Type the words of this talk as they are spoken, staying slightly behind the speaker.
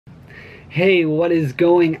Hey, what is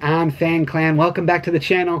going on, Fan Clan? Welcome back to the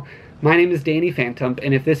channel. My name is Danny Phantom,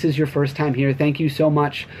 and if this is your first time here, thank you so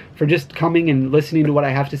much for just coming and listening to what I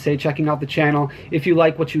have to say, checking out the channel. If you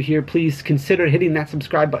like what you hear, please consider hitting that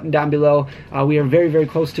subscribe button down below. We are very, very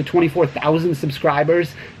close to 24,000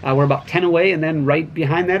 subscribers. We're about 10 away, and then right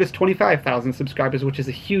behind that is 25,000 subscribers, which is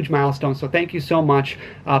a huge milestone, so thank you so much.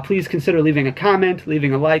 Please consider leaving a comment,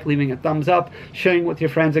 leaving a like, leaving a thumbs up, sharing with your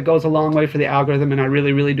friends. It goes a long way for the algorithm, and I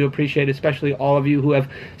really, really do appreciate it, especially all of you who have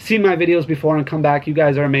seen my videos before and come back. You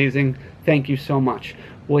guys are amazing. Thank you so much.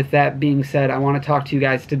 With that being said, I want to talk to you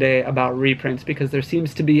guys today about reprints because there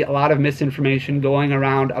seems to be a lot of misinformation going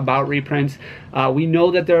around about reprints. We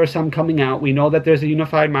know that there are some coming out. We know that there's a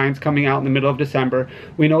Unified Minds coming out in the middle of December.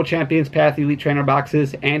 We know Champions Path Elite Trainer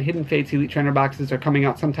boxes and Hidden Fates Elite Trainer boxes are coming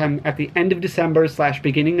out sometime at the end of December /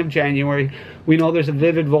 beginning of January. We know there's a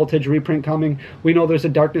Vivid Voltage reprint coming. We know there's a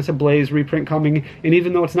Darkness Ablaze reprint coming. And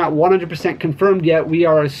even though it's not 100% confirmed yet, we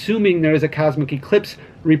are assuming there is a Cosmic Eclipse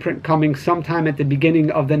reprint coming sometime at the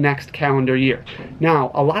beginning of the next calendar year.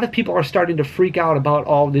 Now, a lot of people are starting to freak out about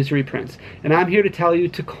all of these reprints, and I'm here to tell you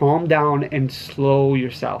to calm down and slow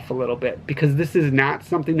yourself a little bit, because this is not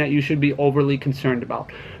something that you should be overly concerned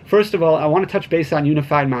about. First of all, I want to touch base on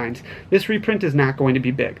Unified Minds. This reprint is not going to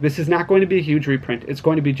be big. This is not going to be a huge reprint. It's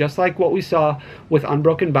going to be just like what we saw with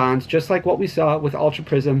Unbroken Bonds, just like what we saw with Ultra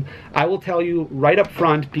Prism. I will tell you right up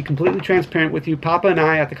front, be completely transparent with you, Papa and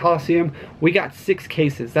I at the Coliseum, we got 6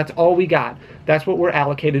 cases. That's all we got. That's what we're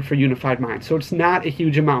allocated for Unified Minds. So it's not a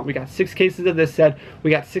huge amount. We got 6 cases of this set.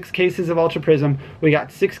 We got 6 cases of Ultra Prism. We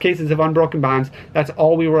got 6 cases of Unbroken Bonds. That's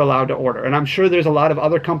all we were allowed to order. And I'm sure there's a lot of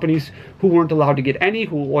other companies who weren't allowed to get any,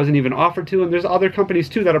 who wasn't even offered to. And there's other companies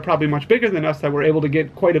too that are probably much bigger than us that were able to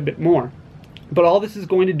get quite a bit more. But all this is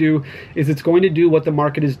going to do is it's going to do what the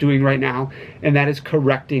market is doing right now, and that is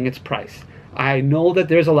correcting its price. I know that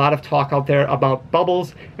there's a lot of talk out there about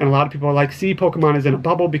bubbles, and a lot of people are like, see, Pokemon is in a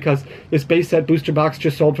bubble because this base set booster box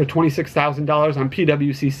just sold for $26,000 on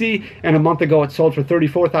PWCC, and a month ago it sold for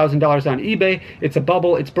 $34,000 on eBay. It's a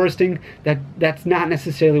bubble, it's bursting. That's not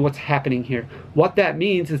necessarily what's happening here. What that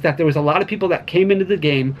means is that there was a lot of people that came into the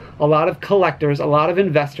game, a lot of collectors, a lot of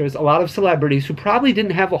investors, a lot of celebrities who probably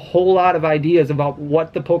didn't have a whole lot of ideas about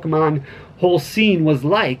what the Pokemon whole scene was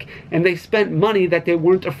like, and they spent money that they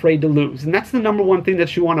weren't afraid to lose. And that's the number one thing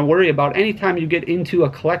that you want to worry about anytime you get into a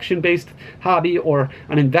collection-based hobby or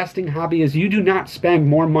an investing hobby, is you do not spend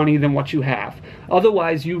more money than what you have.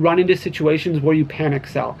 Otherwise, you run into situations where you panic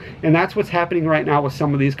sell. And that's what's happening right now with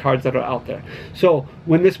some of these cards that are out there. So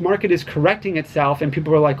when this market is correcting itself and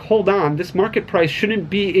people are like, hold on, this market price shouldn't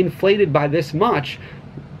be inflated by this much,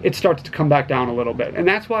 it starts to come back down a little bit. And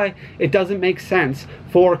that's why it doesn't make sense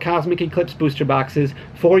for Cosmic Eclipse booster boxes,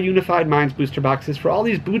 for Unified Minds booster boxes, for all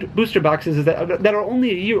these booster boxes that are only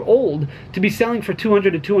a year old to be selling for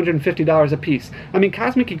 $200 to $250 a piece. I mean,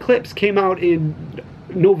 Cosmic Eclipse came out in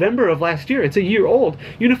November of last year. It's a year old.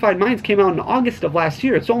 Unified Minds came out in August of last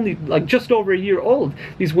year. It's only like just over a year old.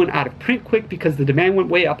 These went out of print quick because the demand went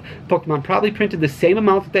way up. Pokemon probably printed the same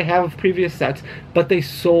amount that they have of previous sets, but they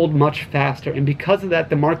sold much faster. And because of that,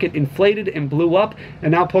 the market inflated and blew up,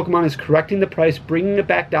 and now Pokemon is correcting the price, bringing it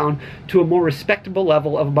back down to a more respectable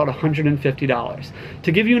level of about $150.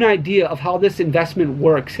 To give you an idea of how this investment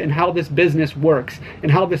works and how this business works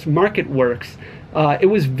and how this market works, it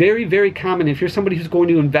was very, very common, if you're somebody who's going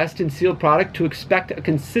to invest in sealed product, to expect a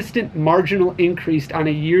consistent marginal increase on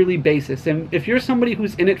a yearly basis. And if you're somebody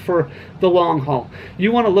who's in it for the long haul,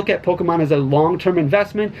 you want to look at Pokemon as a long-term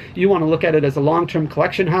investment, you want to look at it as a long-term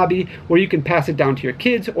collection hobby where you can pass it down to your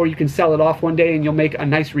kids, or you can sell it off one day and you'll make a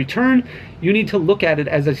nice return, you need to look at it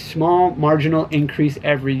as a small marginal increase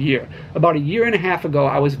every year. About a year and a half ago,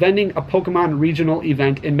 I was vending a Pokemon regional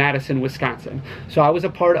event in Madison, Wisconsin. So I was a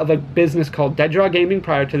part of a business called Dead Draw Gaming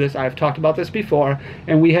prior to this. I've talked about this before,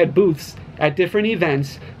 and we had booths at different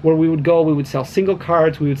events where we would go, we would sell single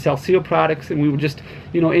cards, we would sell sealed products, and we would just,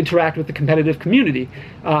 interact with the competitive community.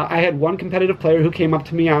 I had one competitive player who came up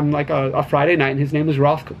to me on like a Friday night, and his name was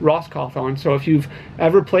Ross Cawthorn. So if you've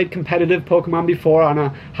ever played competitive Pokemon before on a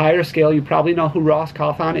higher scale, you probably know who Ross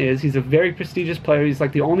Cawthorn is. He's a very prestigious player. He's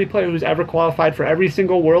like the only player who's ever qualified for every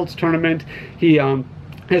single Worlds tournament. He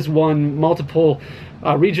has won multiple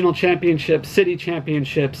regional championships, city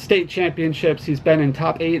championships, state championships. He's been in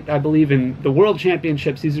top 8, I believe, in the world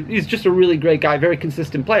championships. He's just a really great guy, very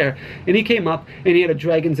consistent player. And he came up and he had a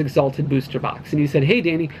Dragon's Exalted booster box. And he said, hey,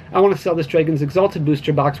 Danny, I want to sell this Dragon's Exalted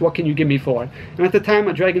booster box. What can you give me for it? And at the time,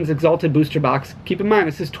 a Dragon's Exalted booster box, keep in mind,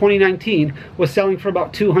 this is 2019, was selling for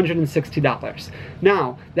about $260.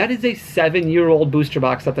 Now, that is a 7-year-old booster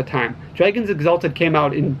box at the time. Dragon's Exalted came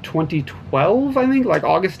out in 2012, I think, like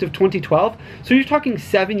August of 2012. So you're talking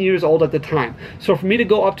 7 years old at the time. So for me to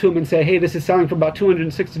go up to him and say, hey, this is selling for about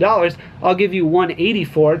 $260, I'll give you $180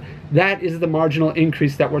 for it, that is the marginal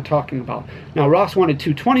increase that we're talking about. Now, Ross wanted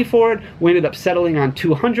 $220 for it. We ended up settling on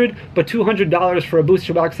 $200, but $200 for a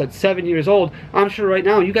booster box that's 7 years old, I'm sure right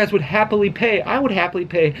now you guys would happily pay, I would happily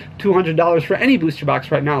pay $200 for any booster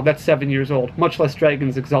box right now that's 7 years old, much less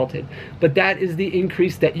Dragon's Exalted. But that is the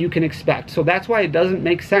increase that you can expect. So that's why it doesn't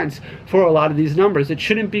make sense for a lot of these numbers. It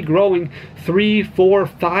shouldn't be growing 3, 4,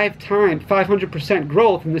 5 times, 500%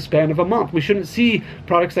 growth in the span of a month. We shouldn't see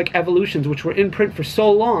products like Evolutions, which were in print for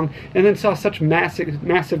so long, and then saw such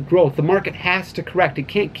massive growth. The market has to correct. It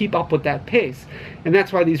can't keep up with that pace. And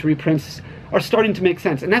that's why these reprints are starting to make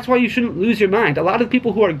sense. And that's why you shouldn't lose your mind. A lot of the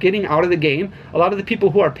people who are getting out of the game, a lot of the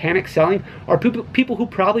people who are panic selling, are people who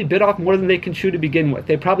probably bit off more than they can chew to begin with.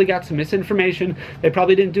 They probably got some misinformation, they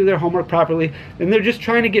probably didn't do their homework properly, and they're just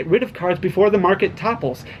trying to get rid of cards before the market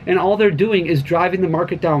topples. And all they're doing is driving the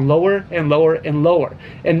market down lower and lower and lower.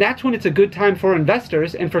 And that's when it's a good time for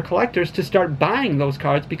investors and for collectors to start buying those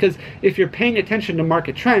cards, because if you're paying attention to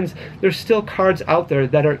market trends, there's still cards out there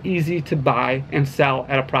that are easy to buy and sell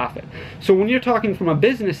at a profit. So when you're talking from a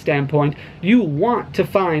business standpoint, you want to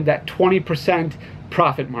find that 20%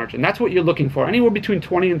 profit margin. That's what you're looking for. Anywhere between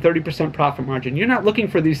 20 and 30% profit margin. You're not looking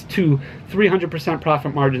for these 300%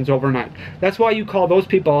 profit margins overnight. That's why you call those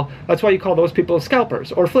people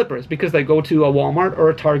scalpers or flippers, because they go to a Walmart or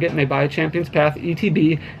a Target and they buy a Champions Path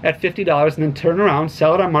ETB at $50 and then turn around,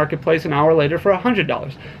 sell it on Marketplace an hour later for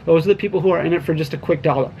 $100. Those are the people who are in it for just a quick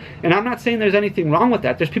dollar. And I'm not saying there's anything wrong with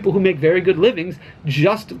that. There's people who make very good livings,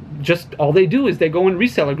 just all they do is they go in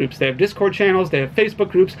reseller groups. They have Discord channels, they have Facebook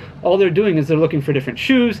groups. All they're doing is they're looking for different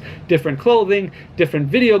shoes, different clothing, different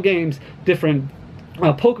video games, different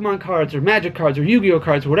Pokemon cards or Magic cards or Yu-Gi-Oh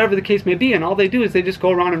cards or whatever the case may be, and all they do is they just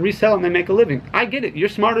go around and resell and they make a living. I get it. You're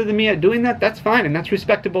smarter than me at doing that. That's fine, and that's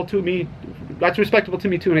respectable to me. That's respectable to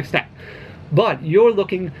me to an extent. But you're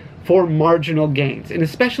looking for marginal gains, and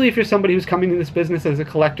especially if you're somebody who's coming in this business as a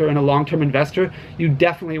collector and a long-term investor, you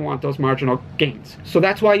definitely want those marginal gains. So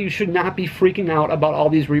that's why you should not be freaking out about all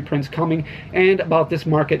these reprints coming and about this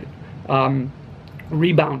market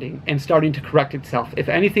rebounding and starting to correct itself. If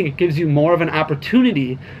anything, it gives you more of an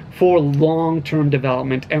opportunity for long-term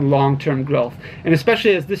development and long-term growth. And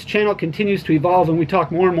especially as this channel continues to evolve and we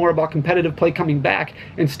talk more and more about competitive play coming back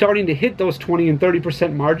and starting to hit those 20 and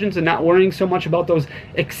 30% margins and not worrying so much about those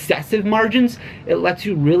excessive margins, it lets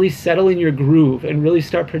you really settle in your groove and really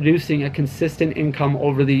start producing a consistent income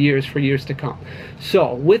over the years for years to come.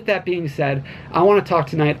 So with that being said, I want to talk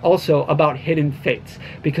tonight also about Hidden Fates,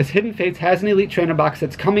 because Hidden Fates has an Elite Trainer box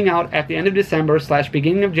that's coming out at the end of December /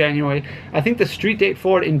 beginning of January. I think the street date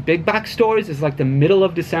for it in big box stores is like the middle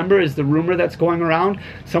of December, is the rumor that's going around,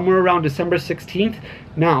 somewhere around December 16th.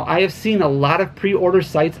 Now, I have seen a lot of pre-order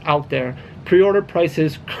sites out there. Pre-order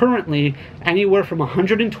prices currently anywhere from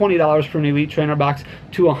 $120 for an Elite Trainer box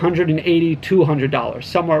to $180, $200,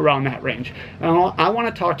 somewhere around that range. And I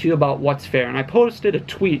want to talk to you about what's fair. And I posted a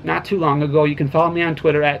tweet not too long ago. You can follow me on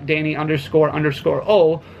Twitter at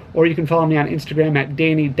Danny__O, or you can follow me on Instagram at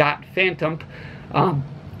Danny.Phantom.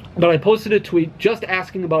 But I posted a tweet just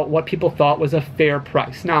asking about what people thought was a fair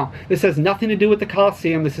price. Now, this has nothing to do with the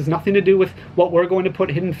Coliseum. This has nothing to do with what we're going to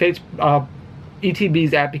put Hidden Fates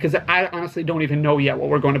ETBs at, because I honestly don't even know yet what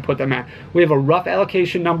we're going to put them at. We have a rough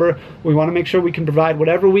allocation number. We want to make sure we can provide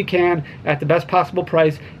whatever we can at the best possible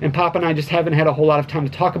price, and Pop and I just haven't had a whole lot of time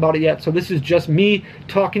to talk about it yet. So this is just me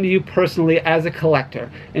talking to you personally as a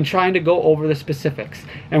collector and trying to go over the specifics.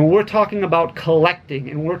 And when we're talking about collecting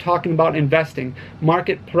and we're talking about investing,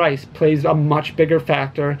 market price plays a much bigger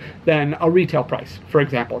factor than a retail price, for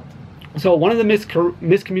example. So one of the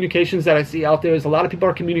miscommunications that I see out there is a lot of people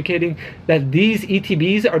are communicating that these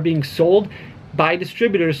ETBs are being sold by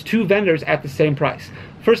distributors to vendors at the same price.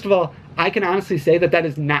 First of all, I can honestly say that that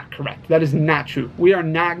is not correct. That is not true. We are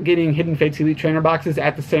not getting Hidden Fates Elite Trainer boxes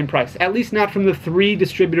at the same price, at least not from the 3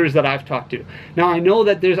 distributors that I've talked to. Now, I know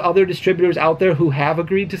that there's other distributors out there who have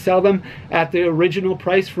agreed to sell them at the original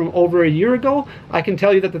price from over a year ago. I can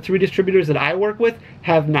tell you that the 3 distributors that I work with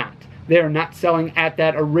have not. They are not selling at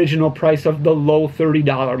that original price of the low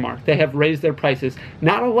 $30 mark. They have raised their prices.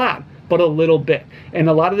 Not a lot, but a little bit. And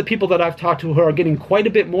a lot of the people that I've talked to who are getting quite a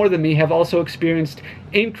bit more than me have also experienced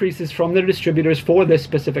increases from their distributors for this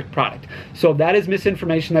specific product. So that is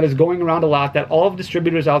misinformation that is going around a lot, that all of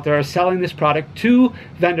distributors out there are selling this product to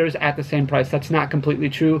vendors at the same price. That's not completely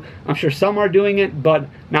true. I'm sure some are doing it, but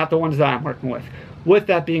not the ones that I'm working with. With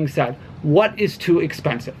that being said, what is too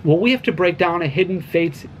expensive? Well, we have to break down a Hidden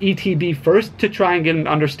Fates ETB first to try and get an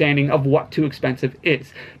understanding of what too expensive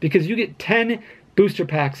is, because you get 10 booster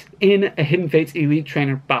packs in a Hidden Fates Elite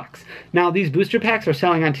Trainer box. Now, these booster packs are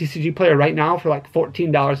selling on TCG Player right now for like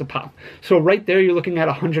 $14 a pop. So right there, you're looking at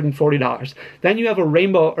 $140. Then you have a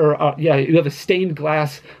rainbow, or you have a stained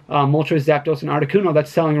glass Moltres, Zapdos, and Articuno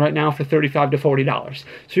that's selling right now for $35 to $40.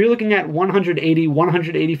 So you're looking at $180,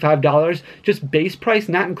 $185 just base price,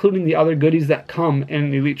 not including the other goodies that come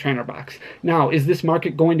in the Elite Trainer box. Now, is this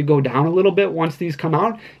market going to go down a little bit once these come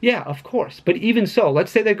out? Yeah, of course. But even so,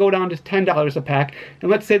 let's say they go down to $10 a pack,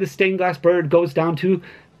 and let's say the stained glass bird goes down to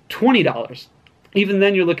 $20. Even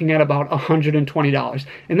then, you're looking at about $120.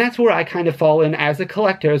 And that's where I kind of fall in as a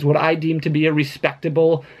collector, is what I deem to be a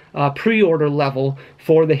respectable pre-order level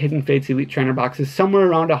for the Hidden Fates Elite Trainer boxes. Somewhere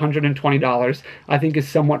around $120, I think, is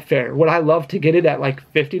somewhat fair. Would I love to get it at like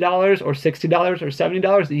 $50 or $60 or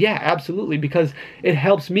 $70? Yeah, absolutely, because it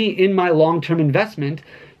helps me in my long-term investment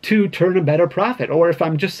to turn a better profit. Or if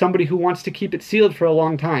I'm just somebody who wants to keep it sealed for a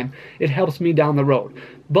long time, it helps me down the road.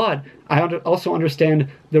 But I also understand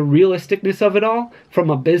the realisticness of it all from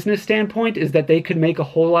a business standpoint, is that they could make a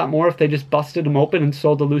whole lot more if they just busted them open and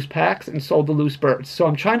sold the loose packs and sold the loose birds. So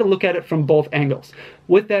I'm trying to look at it from both angles.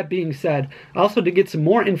 With that being said, I also did get some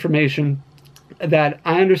more information that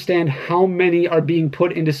I understand how many are being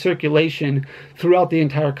put into circulation throughout the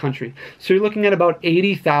entire country. So you're looking at about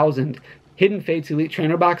 80,000 Hidden Fates Elite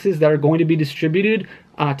Trainer boxes that are going to be distributed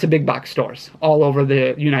to big box stores all over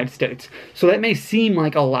the United States. So that may seem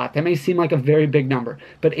like a lot. That may seem like a very big number.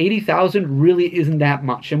 But 80,000 really isn't that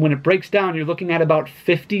much. And when it breaks down, you're looking at about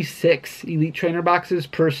 56 Elite Trainer boxes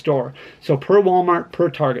per store. So per Walmart, per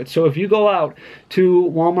Target. So if you go out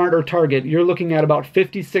to Walmart or Target, you're looking at about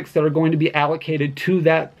 56 that are going to be allocated to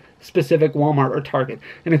that specific Walmart or Target,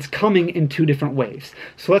 and it's coming in 2 different waves.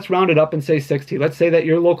 So let's round it up and say 60. Let's say that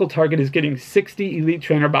your local Target is getting 60 Elite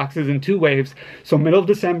Trainer boxes in 2 waves. So middle of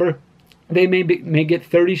December, they may get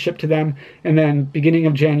 30 shipped to them, and then beginning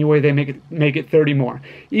of January, they may get 30 more.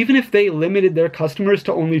 Even if they limited their customers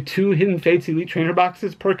to only 2 Hidden Fates Elite Trainer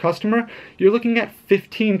boxes per customer, you're looking at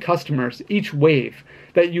 15 customers each wave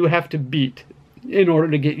that you have to beat in order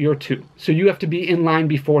to get your 2. So you have to be in line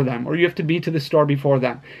before them, or you have to be to the store before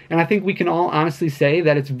them. And I think we can all honestly say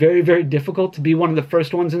that it's very, very difficult to be one of the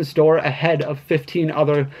first ones in store ahead of 15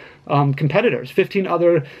 other competitors, 15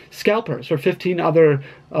 other scalpers, or 15 other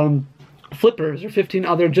flippers, or 15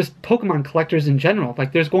 other just Pokemon collectors in general.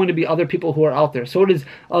 Like, there's going to be other people who are out there. So it is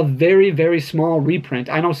a very, very small reprint.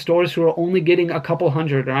 I know stores who are only getting a couple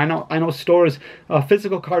hundred, or I know stores,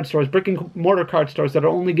 physical card stores, brick and mortar card stores that are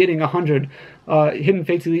only getting 100 Hidden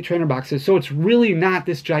Fates Elite Trainer boxes. So it's really not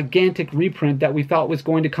this gigantic reprint that we thought was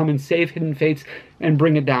going to come and save Hidden Fates and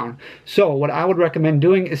bring it down. So what I would recommend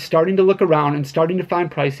doing is starting to look around and starting to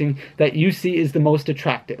find pricing that you see is the most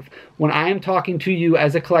attractive. When I am talking to you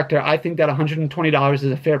as a collector, I think that $120 is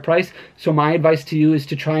a fair price. So my advice to you is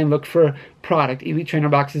to try and look for product Elite Trainer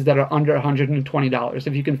boxes that are under $120.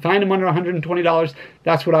 If you can find them under $120,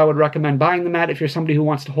 that's what I would recommend buying them at if you're somebody who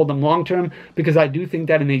wants to hold them long term, because I do think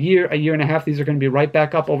that in a year and a half, these are going to be right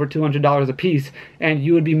back up over $200 a piece, and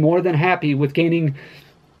you would be more than happy with gaining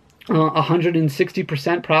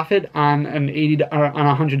 160% profit on an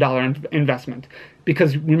 $100 investment.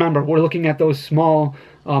 Because remember, we're looking at those small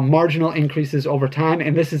marginal increases over time,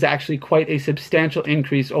 and this is actually quite a substantial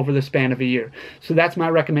increase over the span of a year. So that's my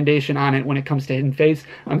recommendation on it when it comes to Hidden Fates.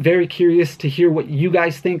 I'm very curious to hear what you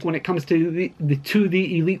guys think when it comes to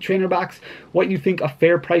the Elite Trainer box, what you think a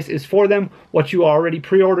fair price is for them, what you already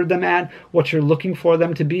pre-ordered them at, what you're looking for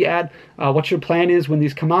them to be at, what your plan is when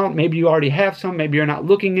these come out. Maybe you already have some, maybe you're not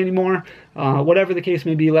looking anymore. Whatever the case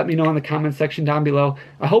may be, let me know in the comments section down below.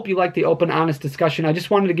 I hope you liked the open, honest discussion. I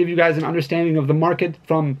just wanted to give you guys an understanding of the market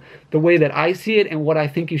from the way that I see it and what I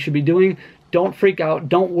think you should be doing. Don't freak out.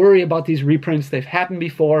 Don't worry about these reprints. They've happened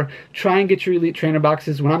before. Try and get your Elite Trainer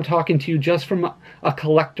boxes. When I'm talking to you just from a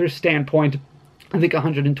collector's standpoint, I think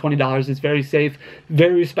 $120 is very safe,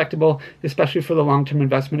 very respectable, especially for the long-term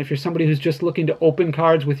investment. If you're somebody who's just looking to open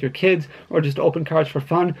cards with your kids or just open cards for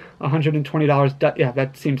fun, $120, yeah,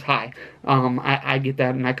 that seems high. I get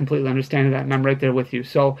that, and I completely understand that, and I'm right there with you.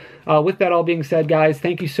 So with that all being said, guys,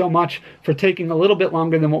 thank you so much for taking a little bit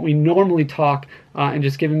longer than what we normally talk and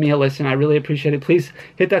just giving me a listen. I really appreciate it. Please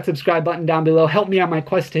hit that subscribe button down below. Help me on my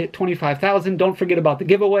quest to hit 25,000. Don't forget about the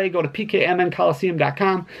giveaway. Go to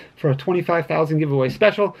pkmncoliseum.com for a 25,000 giveaway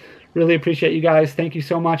special. Really appreciate you guys. Thank you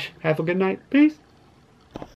so much. Have a good night. Peace.